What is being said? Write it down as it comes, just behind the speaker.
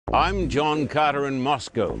I'm John Carter in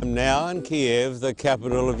Moscow. I'm now in Kiev, the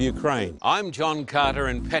capital of Ukraine. I'm John Carter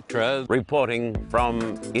in Petra, reporting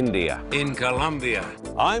from India. In Colombia.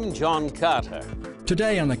 I'm John Carter.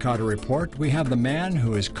 Today on the Carter Report, we have the man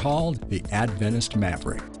who is called the Adventist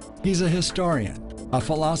Maverick. He's a historian, a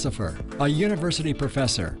philosopher, a university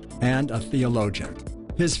professor, and a theologian.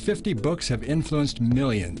 His 50 books have influenced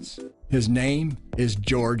millions. His name is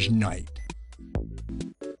George Knight.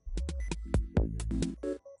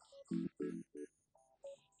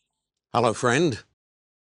 Hello, friend.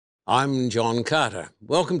 I'm John Carter.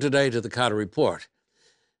 Welcome today to the Carter Report.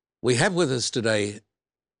 We have with us today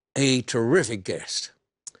a terrific guest,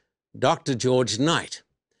 Dr. George Knight.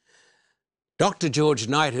 Dr. George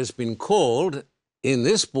Knight has been called, in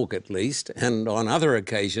this book at least, and on other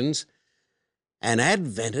occasions, an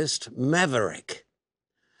Adventist maverick.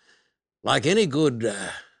 Like any good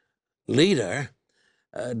leader,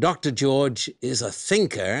 Dr. George is a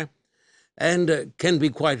thinker and can be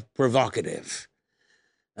quite provocative.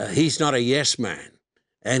 He's not a yes man,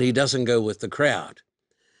 and he doesn't go with the crowd.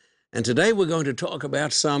 And today we're going to talk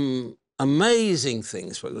about some amazing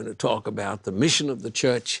things. We're going to talk about the mission of the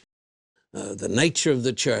church, the nature of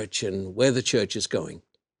the church, and where the church is going.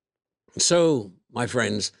 So, my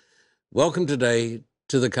friends, welcome today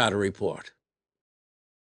to the Carter Report.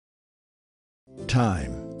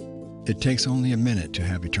 Time. It takes only a minute to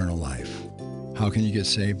have eternal life. How can you get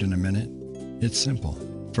saved in a minute? It's simple.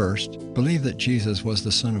 First, believe that Jesus was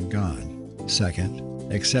the Son of God.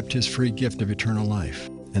 Second, accept his free gift of eternal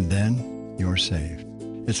life. And then you're saved.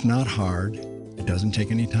 It's not hard. It doesn't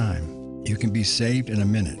take any time. You can be saved in a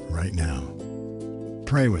minute right now.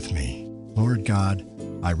 Pray with me. Lord God,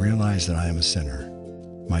 I realize that I am a sinner.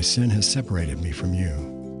 My sin has separated me from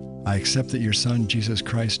you. I accept that your Son, Jesus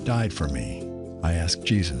Christ, died for me. I ask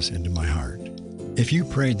Jesus into my heart. If you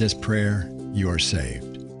prayed this prayer, you are saved.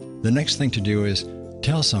 The next thing to do is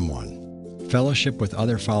tell someone. Fellowship with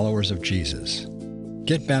other followers of Jesus.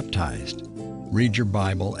 Get baptized. Read your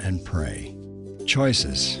Bible and pray.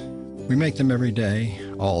 Choices. We make them every day,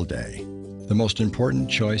 all day. The most important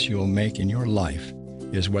choice you will make in your life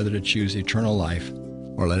is whether to choose eternal life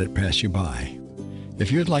or let it pass you by.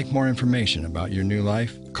 If you'd like more information about your new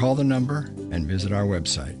life, call the number and visit our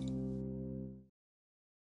website.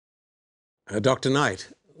 Dr. Knight,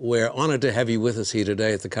 we're honored to have you with us here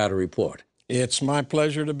today at the Carter Report. It's my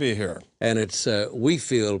pleasure to be here. And it's we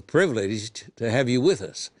feel privileged to have you with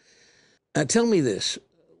us. Tell me this,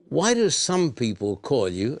 why do some people call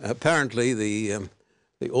you, apparently the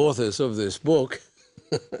authors of this book,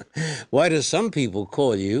 why do some people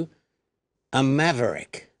call you a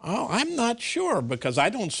maverick? Oh, I'm not sure, because I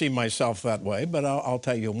don't see myself that way, but I'll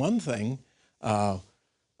tell you one thing.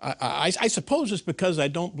 I suppose it's because I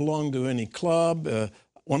don't belong to any club.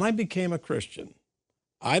 When I became a Christian,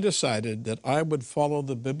 I decided that I would follow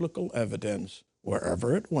the biblical evidence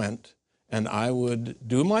wherever it went, and I would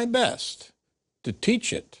do my best to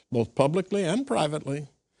teach it, both publicly and privately,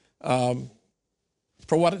 for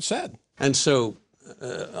what it said. And so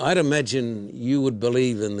I'd imagine you would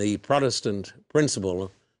believe in the Protestant principle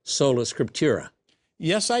of sola scriptura.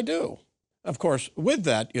 Yes, I do. Of course, with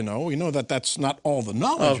that, we know that that's not all the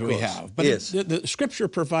knowledge we have. But yes. The Scripture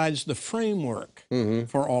provides the framework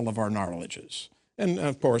for all of our knowledges. And,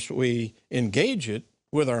 of course, we engage it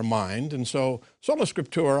with our mind. And so sola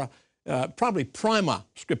scriptura, probably prima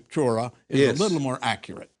scriptura, is a little more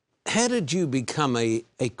accurate. How did you become a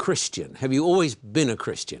Christian? Have you always been a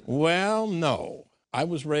Christian? Well, no. I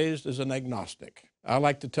was raised as an agnostic. I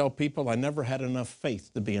like to tell people I never had enough faith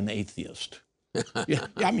to be an atheist.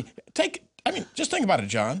 Just think about it,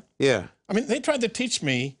 John. Yeah. They tried to teach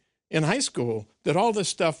me in high school that all this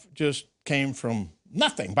stuff just came from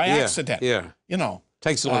nothing, by accident. Yeah.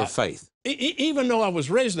 Takes a lot of faith. Even though I was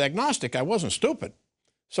raised agnostic, I wasn't stupid.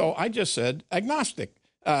 So I just said agnostic.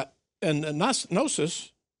 And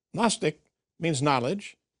gnosis, Gnostic, means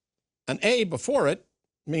knowledge. An A before it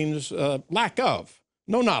means lack of,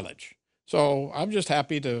 no knowledge. So I'm just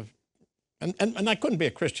happy to, and I couldn't be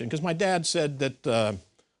a Christian because my dad said that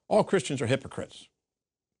all Christians are hypocrites.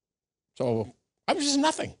 So I was just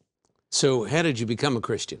nothing. So how did you become a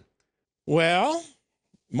Christian? Well,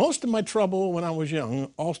 most of my trouble when I was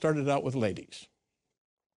young all started out with ladies.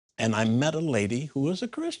 And I met a lady who was a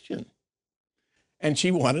Christian. And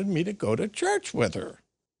she wanted me to go to church with her.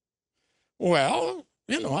 Well,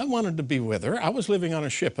 I wanted to be with her. I was living on a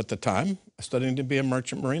ship at the time, studying to be a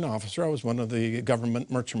merchant marine officer. I was one of the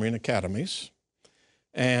government merchant marine academies.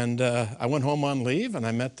 And I went home on leave, and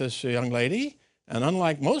I met this young lady. And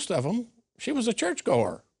unlike most of them, she was a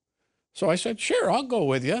churchgoer. So I said, sure, I'll go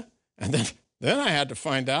with you. And then I had to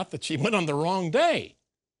find out that she went on the wrong day.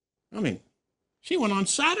 I mean, she went on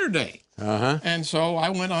Saturday. Uh-huh. And so I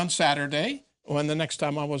went on Saturday when the next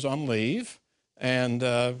time I was on leave. And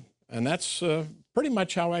that's pretty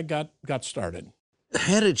much how I got started.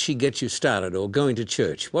 How did she get you started or going to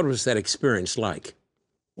church? What was that experience like?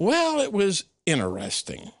 Well, it was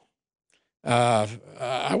interesting.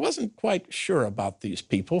 I wasn't quite sure about these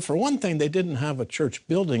people. For one thing, they didn't have a church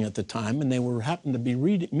building at the time, and they happened to be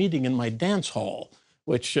meeting in my dance hall,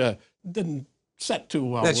 which didn't set too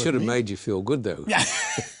well That with should have me. made you feel good, though. Yeah.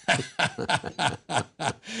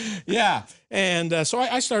 Yeah. And so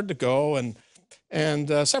I started to go,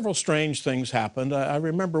 and several strange things happened. I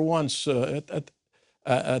remember once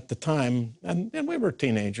at the time, and we were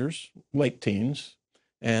teenagers, late teens,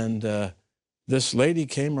 and this lady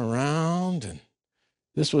came around, and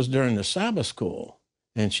this was during the Sabbath school,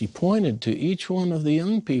 and she pointed to each one of the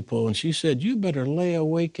young people, and she said, "You better lay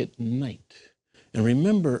awake at night and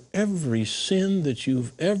remember every sin that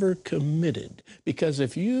you've ever committed, because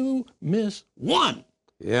if you miss one,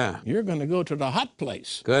 Yeah. you're going to go to the hot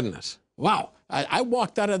place." Goodness. Wow. I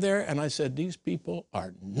walked out of there, and I said, "These people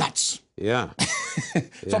are nuts." Yeah.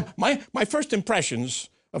 So my first impressions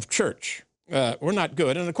of church were not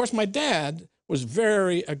good. And of course, my dad was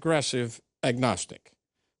very aggressive agnostic.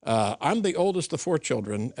 I'm the oldest of 4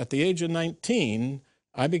 children. At the age of 19,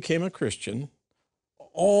 I became a Christian.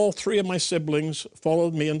 All 3 of my siblings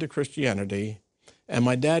followed me into Christianity, and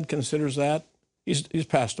my dad considers that, he's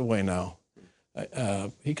passed away now,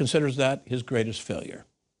 he considers that his greatest failure.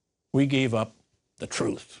 We gave up the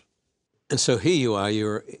truth. And so here you are,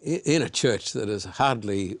 you're in a church that is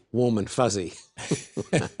hardly warm and fuzzy.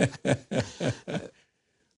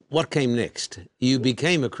 What came next? You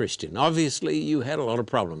became a Christian. Obviously, you had a lot of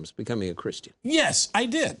problems becoming a Christian. Yes, I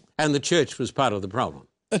did. And the church was part of the problem.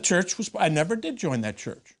 The church was, I never did join that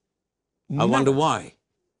church. I wonder why.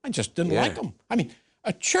 I just didn't like them. I mean,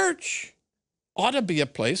 a church ought to be a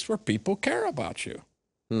place where people care about you.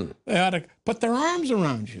 They ought to put their arms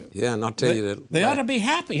around you. Yeah, not tell you that. They ought to be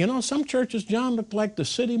happy. You know, some churches, John, look like the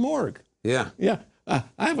city morgue. Yeah. Yeah. I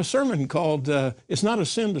have a sermon called, It's Not a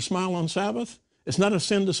Sin to Smile on Sabbath. It's not a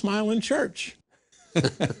sin to smile in church.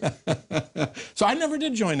 So I never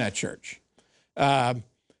did join that church. And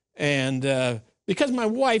because my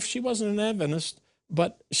wife, she wasn't an Adventist,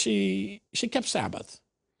 but she kept Sabbath.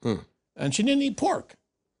 And she didn't eat pork.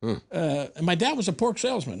 And my dad was a pork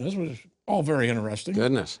salesman. This was all very interesting.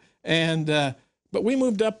 Goodness. And but we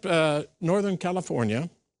moved up Northern California,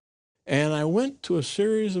 and I went to a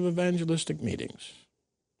series of evangelistic meetings.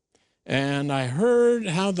 And I heard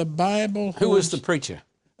how the Bible holds... Who was the preacher?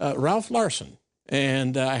 Ralph Larson.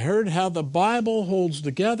 And I heard how the Bible holds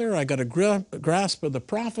together. I got a grasp of the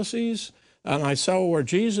prophecies, and I saw where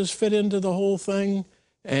Jesus fit into the whole thing.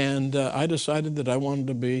 And I decided that I wanted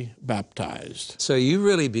to be baptized. So you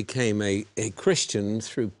really became a Christian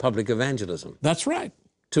through public evangelism. That's right.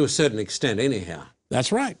 To a certain extent, anyhow.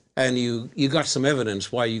 That's right. And you got some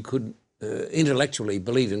evidence why you could intellectually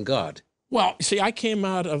believe in God. Well, see, I came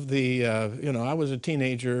out of the, I was a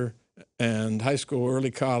teenager and high school, early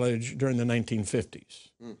college during the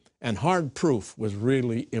 1950s. And hard proof was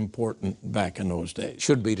really important back in those days.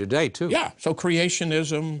 Should be today, too. Yeah, so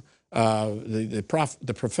creationism,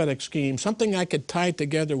 the prophetic scheme, something I could tie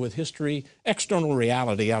together with history, external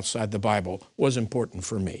reality outside the Bible was important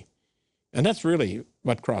for me. And that's really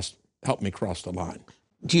what helped me cross the line.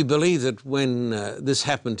 Do you believe that when this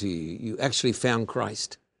happened to you, you actually found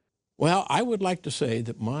Christ? Well, I would like to say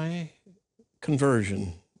that my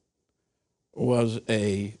conversion was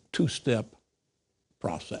a 2-step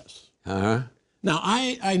process. Uh-huh. Now,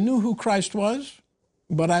 I knew who Christ was,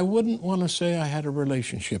 but I wouldn't want to say I had a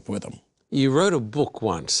relationship with him. You wrote a book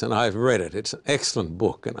once, and I've read it. It's an excellent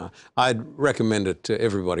book, and I'd recommend it to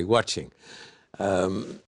everybody watching.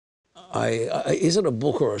 Is it a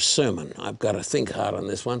book or a sermon? I've got to think hard on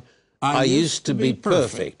this one. I used to be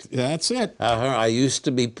perfect. That's it. I used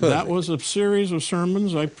to be perfect. That was a series of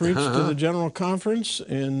sermons I preached to the General Conference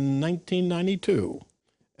in 1992.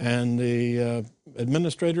 And the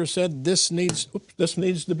administrator said, this needs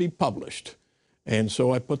to be published. And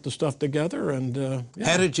so I put the stuff together, and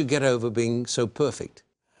How did you get over being so perfect?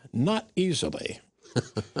 Not easily.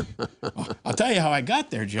 I'll tell you how I got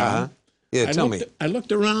there, John. Yeah, tell me. I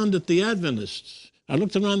looked around at the Adventists. I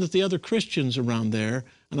looked around at the other Christians around there,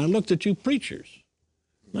 and I looked at you preachers.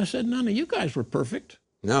 And I said, none of you guys were perfect.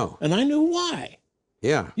 No. And I knew why.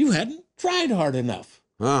 Yeah. You hadn't tried hard enough.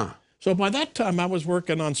 Ah. So by that time, I was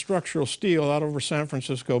working on structural steel out over San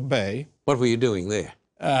Francisco Bay. What were you doing there?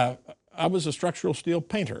 I was a structural steel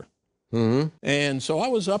painter. Mm-hmm. And so I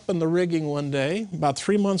was up in the rigging one day, about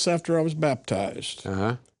 3 months after I was baptized.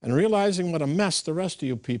 Uh-huh. and realizing what a mess the rest of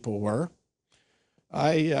you people were,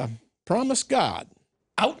 I promised God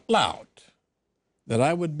out loud that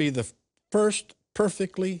I would be the first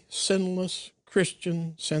perfectly sinless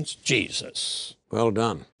Christian since Jesus. Well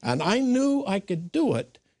done. And I knew I could do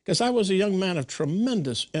it because I was a young man of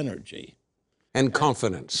tremendous energy. And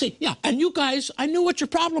confidence. See, yeah, and you guys, I knew what your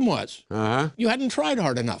problem was. Uh-huh. You hadn't tried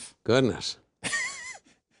hard enough. Goodness.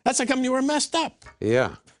 That's how come you were messed up.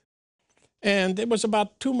 Yeah. And it was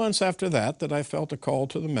about 2 months after that that I felt a call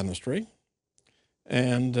to the ministry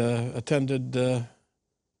and attended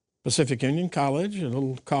Pacific Union College, a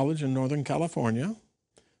little college in Northern California.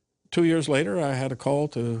 2 years later, I had a call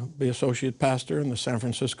to be associate pastor in the San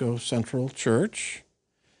Francisco Central Church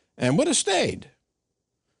and would have stayed.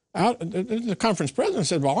 The conference president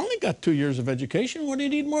said, well, I only got 2 years of education. What do you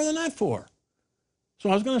need more than that for? So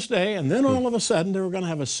I was going to stay, and then all of a sudden, they were going to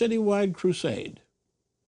have a citywide crusade.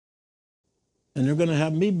 And they're going to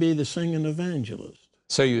have me be the singing evangelist.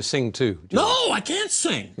 So you sing too, John? No, I can't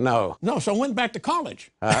sing. No. No, so I went back to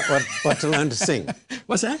college. What to learn to sing?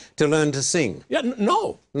 What's that? To learn to sing? Yeah,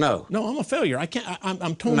 no. No. No, I'm a failure. I can't.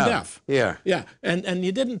 I'm tone No. deaf. Yeah. Yeah, and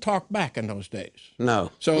you didn't talk back in those days.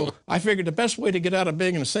 No. So I figured the best way to get out of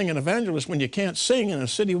being a singing evangelist when you can't sing in a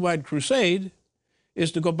citywide crusade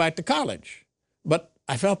is to go back to college. But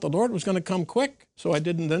I felt the Lord was going to come quick, so I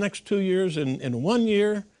did the next 2 years in 1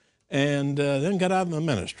 year, and then got out of the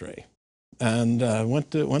ministry and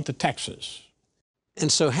went to Texas.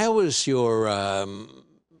 And so how was your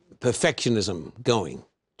perfectionism going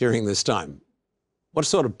during this time? What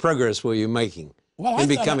sort of progress were you making in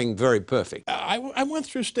becoming very perfect? I went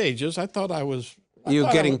through stages. I thought I was... You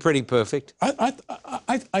were getting pretty perfect?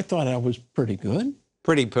 I thought I was pretty good.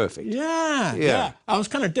 Pretty perfect? Yeah. I was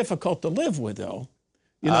kind of difficult to live with, though.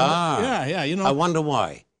 You know? Yeah, you know. I wonder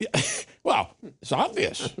why. Well, it's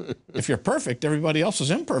obvious. If you're perfect, everybody else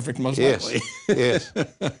is imperfect, most likely. Yes.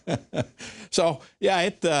 So, yeah,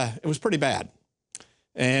 it was pretty bad.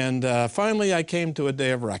 And finally, I came to a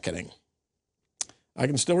day of reckoning. I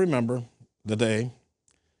can still remember the day.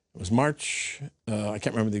 It was March, I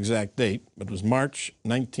can't remember the exact date, but it was March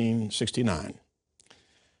 1969.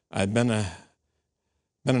 I'd been a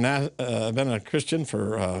Christian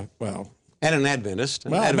for, And an Adventist.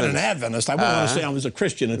 Well, I've been an Adventist. I wouldn't want to say I was a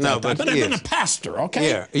Christian at that time, but I've been a pastor, okay?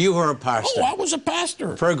 Yeah, you were a pastor. Oh, I was a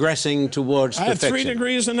pastor. Progressing towards perfection. I had 3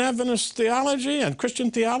 degrees in Adventist theology and Christian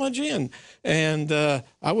theology, and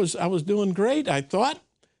I was doing great, I thought.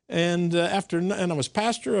 And I was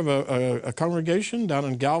pastor of a congregation down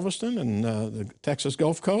in Galveston in the Texas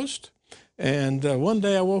Gulf Coast. And one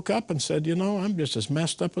day I woke up and said, you know, I'm just as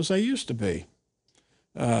messed up as I used to be.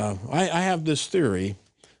 I have this theory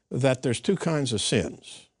that there's 2 kinds of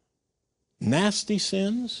sins: nasty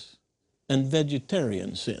sins and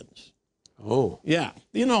vegetarian sins. Oh. Yeah.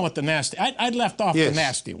 You know what the nasty... I'd left off the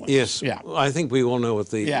nasty ones. Yes. Yeah. I think we all know what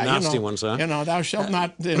the nasty ones are. You know, thou shalt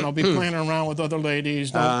not, be playing around with other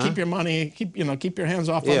ladies. Don't keep your money, keep your hands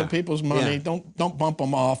off other people's money. Yeah. Don't bump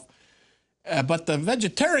them off. But the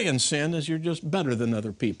vegetarian sin is you're just better than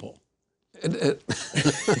other people.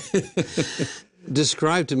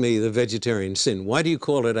 Describe to me the vegetarian sin. Why do you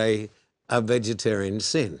call it a vegetarian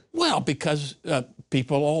sin? Well, because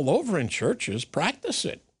people all over in churches practice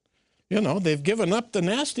it. You know, they've given up the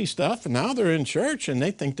nasty stuff, and now they're in church, and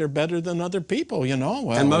they think they're better than other people, you know.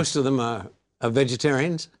 Well, and most of them are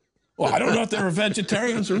vegetarians? Well, I don't know if they're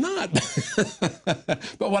vegetarians or not.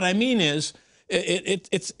 But what I mean is,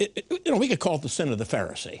 it's we could call it the sin of the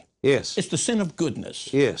Pharisee. Yes. It's the sin of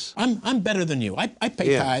goodness. Yes. I'm better than you. I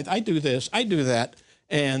pay tithe. I do this. I do that.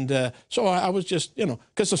 And so I was just,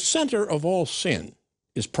 because the center of all sin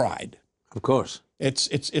is pride. Of course.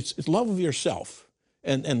 It's love of yourself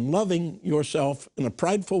and loving yourself in a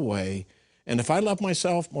prideful way. And if I love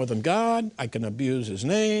myself more than God, I can abuse his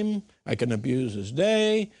name. I can abuse his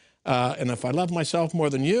day. And if I love myself more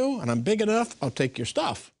than you and I'm big enough, I'll take your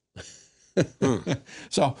stuff.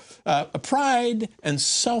 So pride and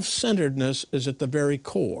self-centeredness is at the very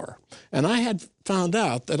core. And I had found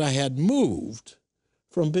out that I had moved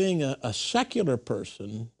from being a secular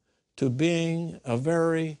person to being a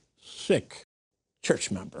very sick church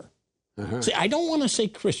member. See, I don't want to say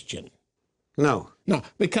Christian. No. No,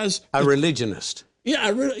 because... A religionist.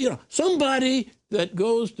 Yeah, somebody that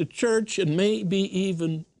goes to church and maybe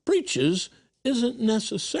even preaches isn't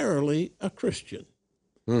necessarily a Christian.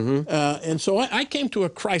 And so I came to a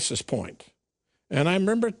crisis point. And I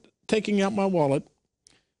remember taking out my wallet,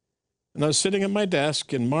 and I was sitting at my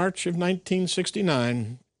desk in March of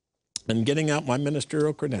 1969 and getting out my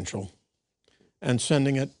ministerial credential and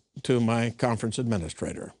sending it to my conference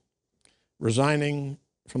administrator, resigning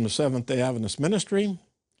from the Seventh-day Adventist ministry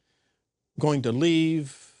going to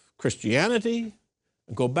leave Christianity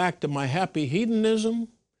and go back to my happy hedonism.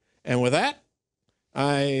 And with that,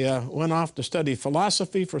 I went off to study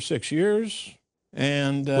philosophy for 6 years.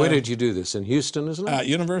 And where did you do this? In Houston, isn't it?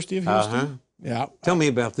 University of Houston. Yeah. Tell me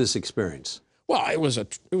about this experience. Well, it was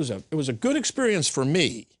a good experience for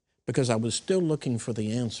me because I was still looking for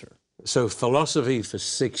the answer. So philosophy for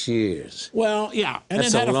 6 years. Well, yeah, and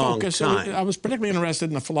That's it had a a long focus. time. I was particularly interested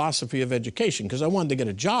in the philosophy of education because I wanted to get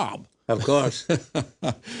a job. Of course.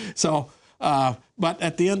 So, but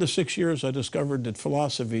at the end of 6 years, I discovered that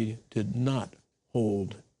philosophy did not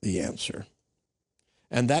hold the answer.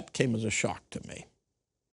 And that came as a shock to me.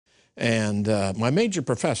 And my major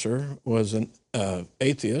professor was an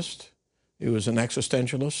atheist. He was an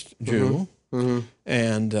existentialist Jew.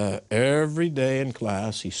 And every day in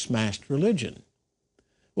class, he smashed religion.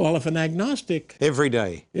 Well, if an agnostic... Every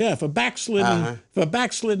day. Yeah, if a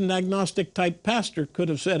backslidden agnostic type pastor could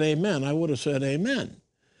have said amen, I would have said amen.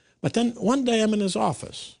 But then one day I'm in his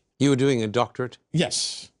office. You were doing a doctorate?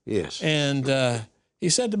 Yes. Yes. And he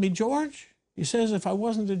said to me, George, he says, if I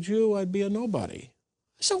wasn't a Jew, I'd be a nobody.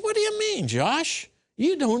 I said, what do you mean, Josh?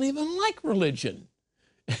 You don't even like religion.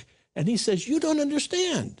 And he says, you don't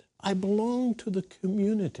understand. I belong to the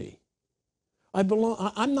community.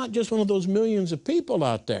 I'm not just one of those millions of people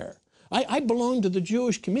out there. I belong to the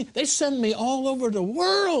Jewish community. They send me all over the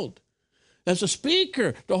world as a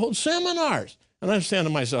speaker to hold seminars. And I'm saying to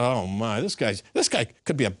myself, oh my, this guy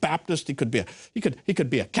could be a Baptist, he could be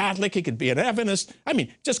a Catholic, he could be an Adventist. I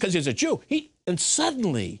mean, just because he's a Jew. And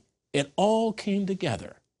suddenly it all came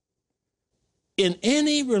together. In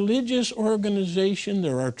any religious organization,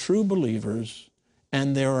 there are true believers,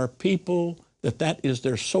 and there are people that is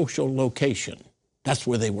their social location. That's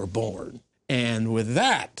where they were born. And with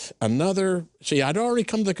that, I'd already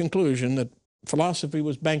come to the conclusion that philosophy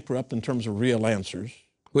was bankrupt in terms of real answers.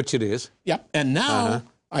 Which it is. Yep. And now,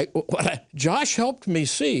 Josh helped me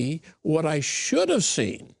see what I should have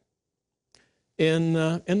seen in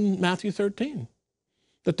Matthew 13.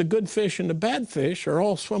 That the good fish and the bad fish are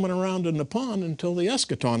all swimming around in the pond until the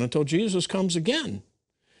eschaton, until Jesus comes again.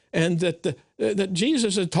 And that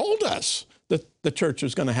Jesus had told us that the church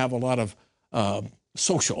was going to have a lot of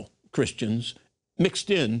social Christians mixed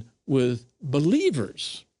in with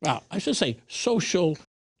believers. Well, I should say social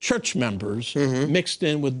church members mixed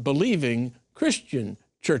in with believing Christian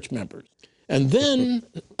church members. And then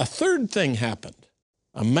a third thing happened.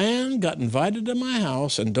 A man got invited to my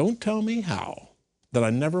house, and don't tell me how, that I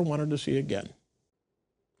never wanted to see again.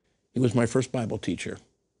 He was my first Bible teacher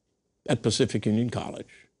at Pacific Union College.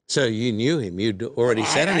 So you knew him. You'd already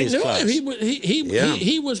sat in his class. I knew him.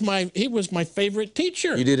 He was my favorite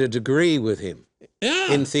teacher. You did a degree with him.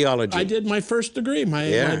 Yeah. In theology. I did my first degree,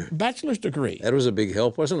 my bachelor's degree. That was a big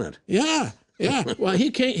help, wasn't it? Yeah. Yeah. Well,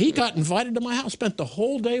 he got invited to my house, spent the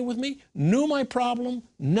whole day with me, knew my problem,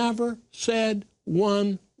 never said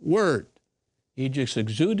one word. He just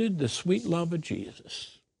exuded the sweet love of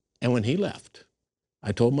Jesus. And when he left,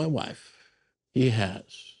 I told my wife, he has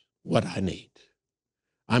what I need.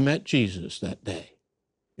 I met Jesus that day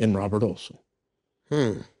in Robert Olson.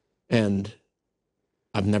 And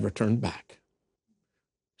I've never turned back.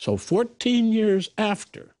 So 14 years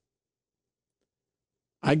after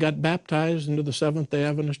I got baptized into the Seventh-day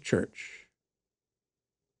Adventist Church,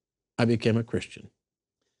 I became a Christian.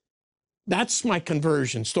 That's my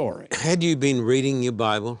conversion story. Had you been reading your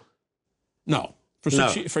Bible? No.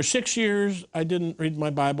 For 6 years, I didn't read my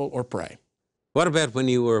Bible or pray. What about when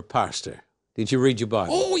you were a pastor? Did you read your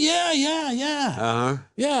Bible? Oh, yeah.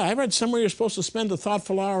 Yeah, I read somewhere you're supposed to spend a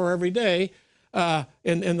thoughtful hour every day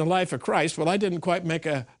in the life of Christ. Well, I didn't quite make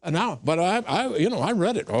an hour, but I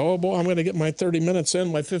read it. Oh, boy, I'm going to get my 30 minutes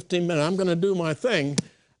in, my 15 minutes. I'm going to do my thing.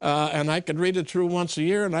 And I could read it through once a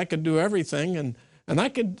year, and I could do everything. And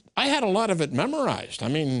I had a lot of it memorized. I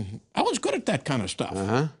mean, I was good at that kind of stuff.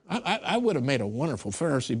 I would have made a wonderful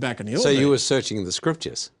Pharisee back in the old days. So you were searching the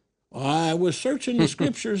scriptures? I was searching the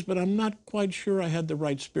scriptures, but I'm not quite sure I had the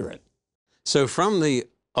right spirit. So from the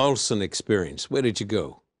Olson experience, where did you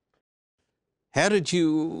go? How did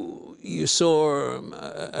you saw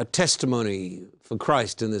a testimony for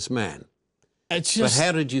Christ in this man? But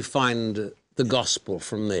how did you find the gospel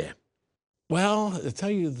from there? Well, to tell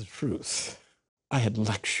you the truth, I had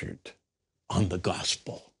lectured on the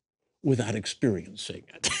gospel without experiencing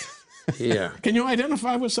it. Yeah. Can you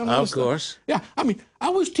identify with some of this? Of course. Yeah. I mean, I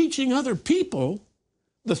was teaching other people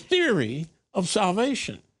the theory of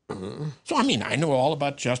salvation. So, I mean, I know all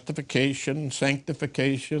about justification,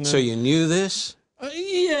 sanctification. So you knew this?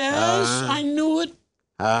 Yes, I knew it.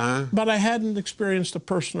 But I hadn't experienced a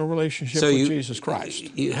personal relationship with Jesus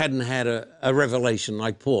Christ. You hadn't had a revelation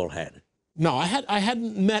like Paul had? No, I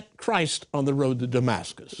hadn't met Christ on the road to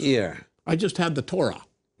Damascus. Yeah. I just had the Torah.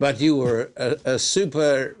 But you were a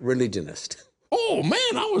super religionist. Oh,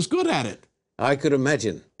 man, I was good at it. I could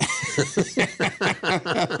imagine.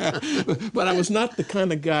 But I was not the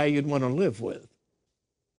kind of guy you'd want to live with.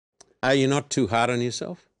 Are you not too hard on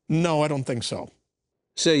yourself? No, I don't think so.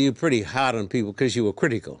 So you're pretty hard on people because you were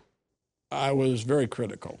critical. I was very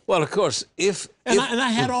critical. Well, of course, if I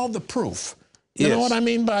had all the proof. You know what I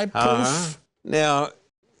mean by proof? Now,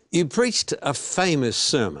 you preached a famous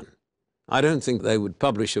sermon. I don't think they would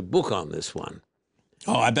publish a book on this one.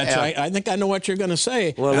 Oh, I bet you. I think I know what you're going to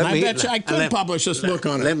say. Well, and I bet you I could publish this book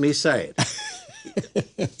on it. Let me say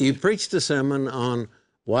it. You preached a sermon on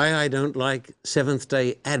why I don't like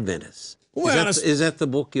Seventh-day Adventists. Well, is that the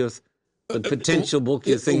book the potential book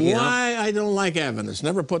you're thinking of? Why I don't like Adventists.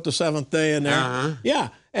 Never put the seventh day in there. Yeah,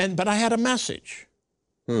 but I had a message.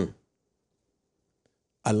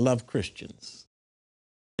 I love Christians.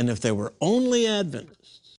 And if they were only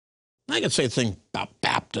Adventists, I could say things about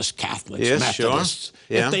Baptists, Catholics, Methodists.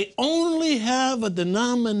 Sure. Yeah. If they only have a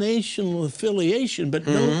denominational affiliation but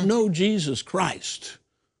don't know Jesus Christ,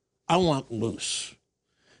 I want loose.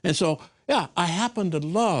 And so, yeah, I happen to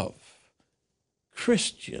love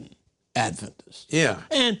Christian Adventists. Yeah.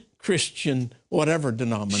 And Christian whatever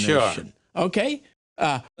denomination. Sure. Okay?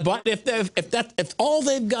 But if all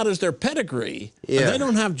they've got is their pedigree and they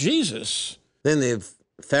don't have Jesus, then they're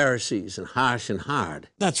Pharisees and harsh and hard.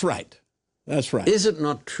 That's right. That's right. Is it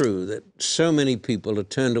not true that so many people are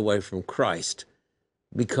turned away from Christ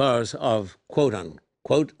because of, quote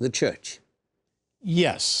unquote, the church?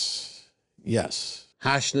 Yes. Yes.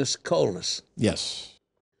 Harshness, coldness. Yes.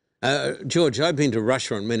 George, I've been to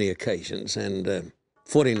Russia on many occasions, and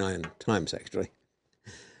 49 times actually.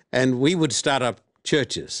 And we would start up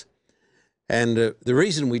churches. And the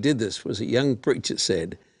reason we did this was a young preacher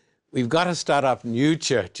said, we've got to start up new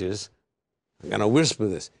churches. I'm going to whisper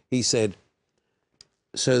this. He said,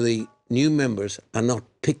 so the new members are not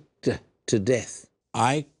picked to death.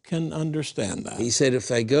 I can understand that. He said if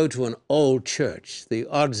they go to an old church, the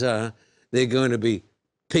odds are they're going to be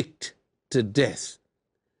picked to death.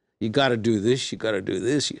 You got to do this, you got to do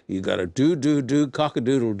this, you got to do,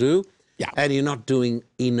 cock-a-doodle-doo, and you're not doing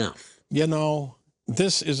enough. You know,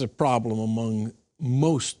 this is a problem among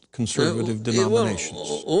most conservative denominations.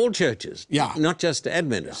 Well, all churches, not just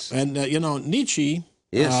Adventists. And, you know, Nietzsche,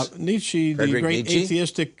 Nietzsche, the great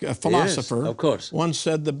atheistic philosopher, of course, once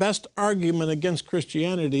said the best argument against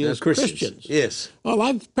Christianity is Christians. Yes. Well,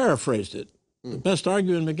 I've paraphrased it. The best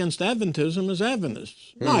argument against Adventism is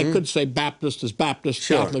Adventists. Now, I could say Baptist is Baptist,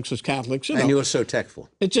 Catholics is Catholics. You know. And you're so tactful.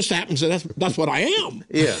 It just happens that that's what I am.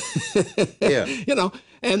 Yeah. Yeah. You know,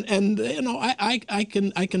 and you know, I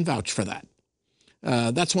can vouch for that.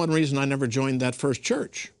 That's one reason I never joined that first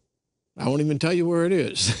church. I won't even tell you where it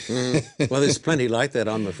is. Well, there's plenty like that,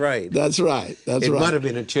 I'm afraid. That's right. That's right. It might have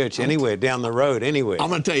been a church anywhere, down the road, anywhere. I'm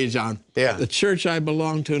going to tell you, John. Yeah. The church I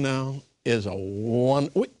belong to now is a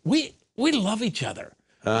one. We love each other.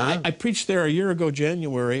 I preached there a year ago,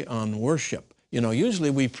 January, on worship. You know,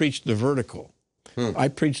 usually we preach the vertical. I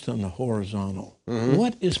preached on the horizontal.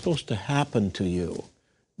 What is supposed to happen to you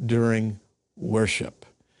during worship?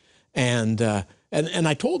 And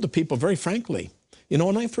I told the people very frankly, you know,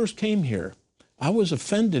 when I first came here, I was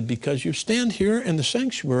offended because you stand here in the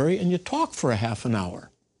sanctuary and you talk for a half an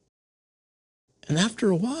hour. And after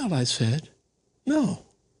a while, I said, no.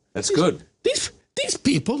 That's good. These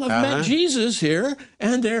people have met Jesus here,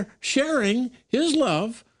 and they're sharing his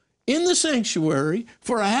love in the sanctuary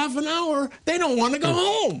for a half an hour. They don't want to go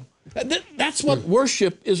home. That's what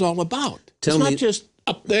worship is all about. It's not just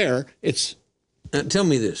up there. It's tell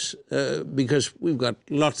me this, because we've got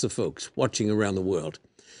lots of folks watching around the world,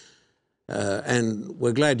 and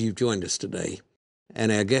we're glad you've joined us today.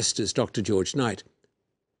 And our guest is Dr. George Knight.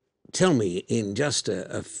 Tell me in just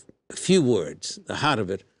a few words, the heart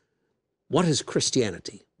of it, what is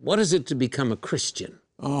Christianity? What is it to become a Christian?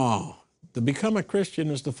 Oh, to become a Christian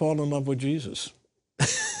is to fall in love with Jesus.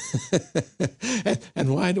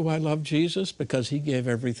 And why do I love Jesus? Because he gave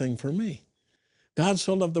everything for me. God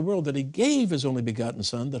so loved the world that he gave his only begotten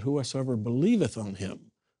Son, that whosoever believeth on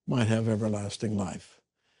him might have everlasting life.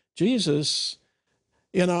 Jesus,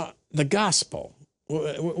 you know, the gospel,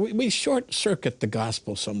 we short-circuit the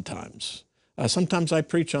gospel sometimes. Sometimes I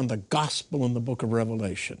preach on the gospel in the book of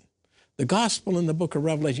Revelation. The gospel in the book of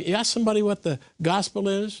Revelation. You ask somebody what the gospel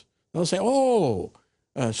is, they'll say,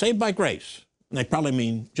 saved by grace. And they probably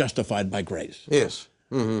mean justified by grace. Yes.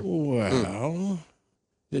 Well,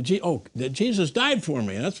 that Jesus died for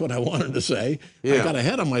me. That's what I wanted to say. Yeah. I got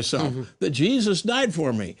ahead of myself. That Jesus died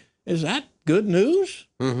for me. Is that good news?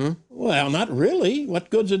 Mm-hmm. Well, not really. What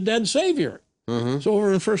good's a dead Savior? Mm-hmm. So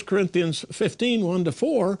over in 1 Corinthians 15,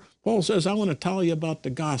 1-4, Paul says, I want to tell you about the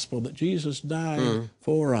gospel, that Jesus died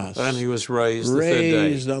for us. And he was raised the third day,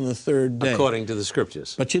 raised on the third day. according to the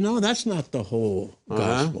scriptures. But you know, that's not the whole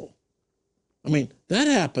gospel. I mean, that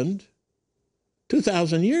happened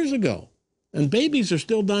 2,000 years ago. And babies are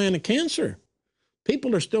still dying of cancer.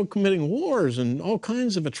 People are still committing wars and all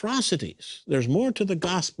kinds of atrocities. There's more to the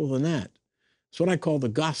gospel than that. It's what I call the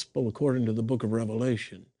gospel according to the book of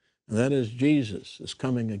Revelation. And that is Jesus is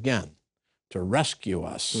coming again to rescue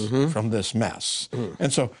us from this mess.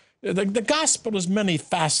 And so the gospel is many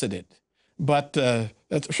faceted, but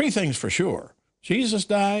three things for sure. Jesus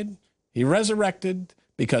died, he resurrected.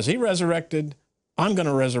 Because he resurrected, I'm going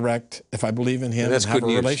to resurrect if I believe in him and have a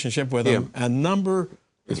relationship with him. And number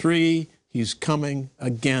three, he's coming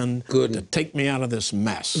again to take me out of this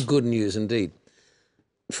mess. Good news indeed.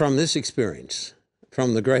 From this experience,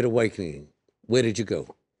 from the Great Awakening, where did you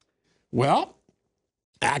go? Well,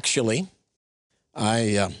 actually,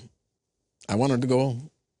 I wanted to go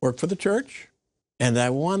work for the church, and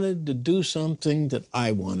I wanted to do something that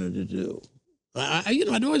I wanted to do.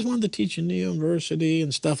 I'd always wanted to teach in the university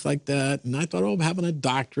and stuff like that, and I thought, oh, having a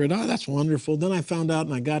doctorate, oh, that's wonderful. Then I found out,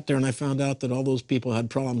 and I got there, and I found out that all those people had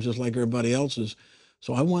problems just like everybody else's.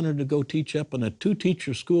 So I wanted to go teach up in a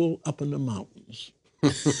 2-teacher school up in the mountains.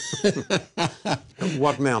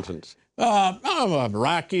 What mountains?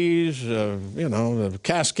 Rockies, the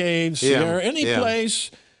Cascades, Sierra, any place.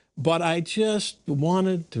 But I just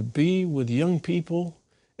wanted to be with young people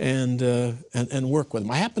and work with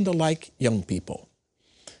them. I happen to like young people.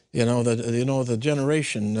 The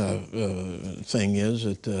generation thing is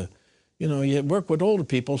that you work with older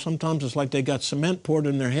people. Sometimes it's like they got cement poured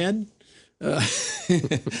in their head.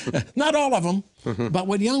 Not all of them, but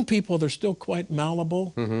with young people, they're still quite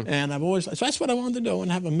malleable. And so that's what I wanted to do,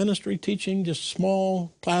 and have a ministry teaching just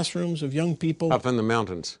small classrooms of young people. Up in the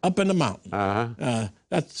mountains. Up in the mountain.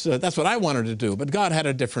 That's what I wanted to do, but God had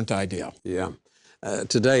a different idea. Yeah.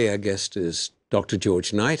 Today, our guest is Dr.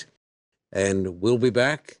 George Knight, and we'll be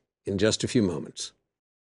back in just a few moments.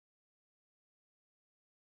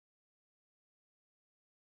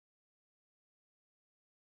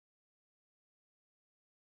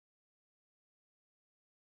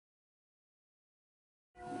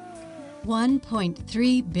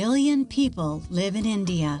 $1.3 billion people live in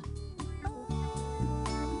India.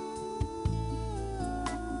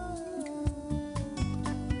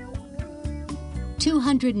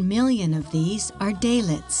 $200 million of these are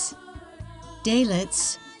Dalits.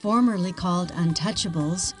 Dalits, formerly called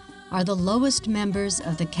untouchables, are the lowest members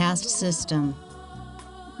of the caste system.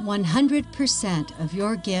 100% of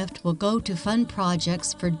your gift will go to fund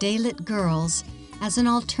projects for Dalit girls as an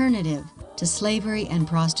alternative to slavery and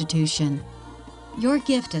prostitution. Your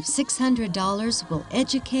gift of $600 will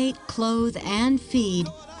educate, clothe, and feed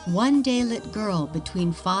one Dalit girl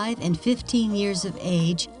between 5 and 15 years of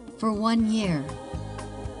age for 1 year.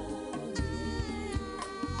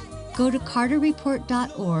 Go to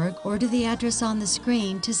carterreport.org or to the address on the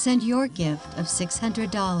screen to send your gift of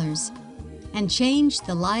 $600 and change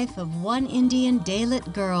the life of one Indian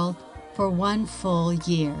Dalit girl for 1 full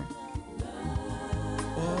year.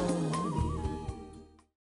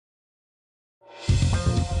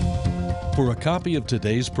 For a copy of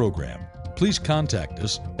today's program, please contact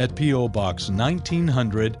us at P.O. Box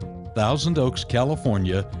 1900, Thousand Oaks,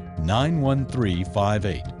 California,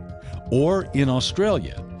 91358. Or in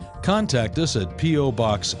Australia, contact us at P.O.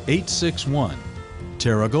 Box 861,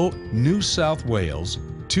 Terrigal, New South Wales,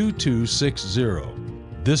 2260.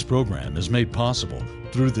 This program is made possible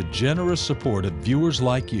through the generous support of viewers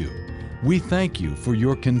like you. We thank you for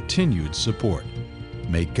your continued support.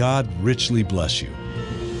 May God richly bless you.